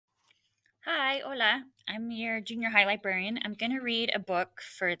Hi, hola. I'm your junior high librarian. I'm going to read a book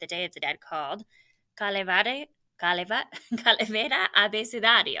for the Day of the Dead called Calavera, Calavera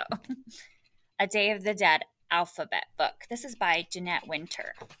Abecedario, a Day of the Dead alphabet book. This is by Jeanette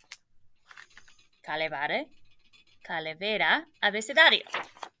Winter. Calavera Abecedario.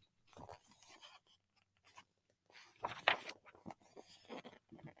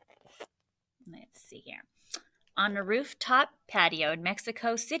 Let's see here. On a rooftop patio in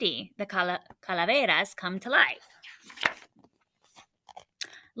Mexico City, the calaveras come to life.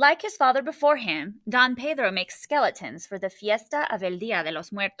 Like his father before him, Don Pedro makes skeletons for the Fiesta of el Día de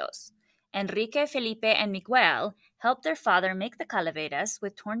los Muertos. Enrique, Felipe, and Miguel help their father make the calaveras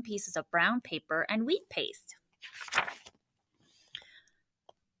with torn pieces of brown paper and wheat paste.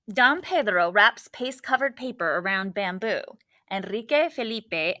 Don Pedro wraps paste-covered paper around bamboo. Enrique,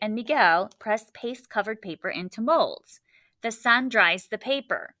 Felipe, and Miguel press paste-covered paper into molds. The sun dries the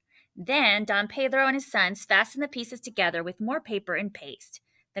paper. Then Don Pedro and his sons fasten the pieces together with more paper and paste.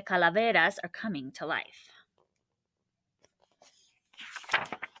 The calaveras are coming to life.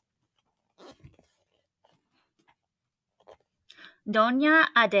 Doña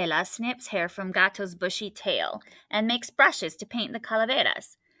Adela snips hair from Gato's bushy tail and makes brushes to paint the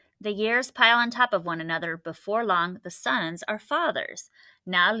calaveras. The years pile on top of one another. Before long, the sons are fathers.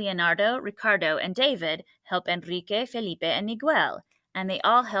 Now Leonardo, Ricardo, and David help Enrique, Felipe, and Miguel, and they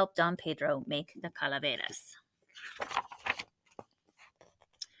all help Don Pedro make the calaveras.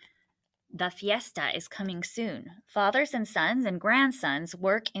 The fiesta is coming soon. Fathers and sons and grandsons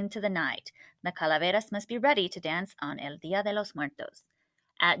work into the night. The calaveras must be ready to dance on El Día de los Muertos.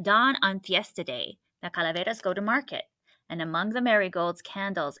 At dawn on Fiesta Day, the calaveras go to market, and among the marigolds,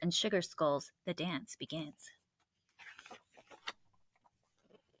 candles, and sugar skulls, the dance begins.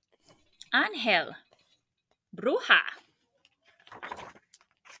 Ángel, bruja.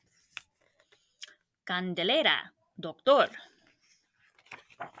 Candelera, doctor.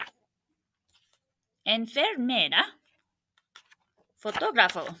 Enfermera,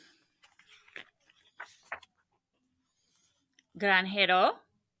 fotógrafo. Granjero,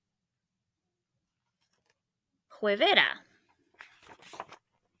 juevera.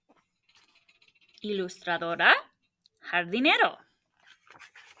 Ilustradora, jardinero.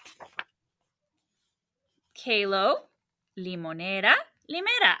 Kalo, limonera,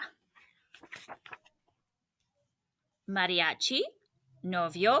 limera. Mariachi,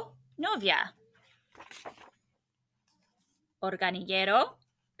 novio, novia. Organillero,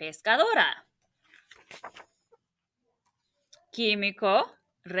 pescadora. Químico,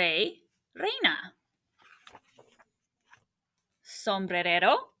 rey, reina.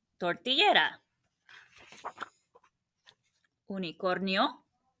 Sombrerero, tortillera. Unicornio,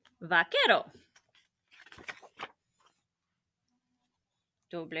 vaquero.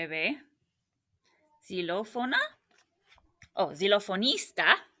 W,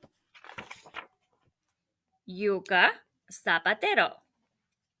 xilofonista. Yuca, zapatero.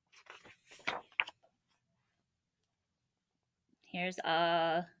 Here's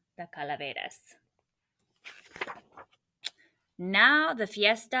all the calaveras. Now the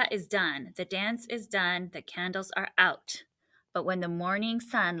fiesta is done. The dance is done. The candles are out. But when the morning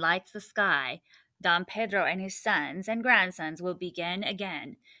sun lights the sky, Don Pedro and his sons and grandsons will begin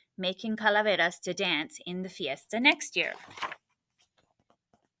again, making calaveras to dance in the fiesta next year.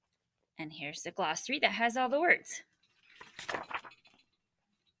 And here's the glossary that has all the words.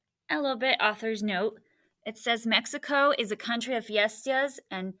 A little bit author's note. It says Mexico is a country of fiestas,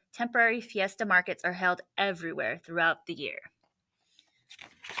 and temporary fiesta markets are held everywhere throughout the year.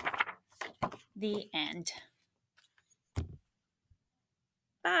 The end.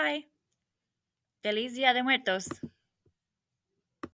 Bye. Feliz Día de Muertos.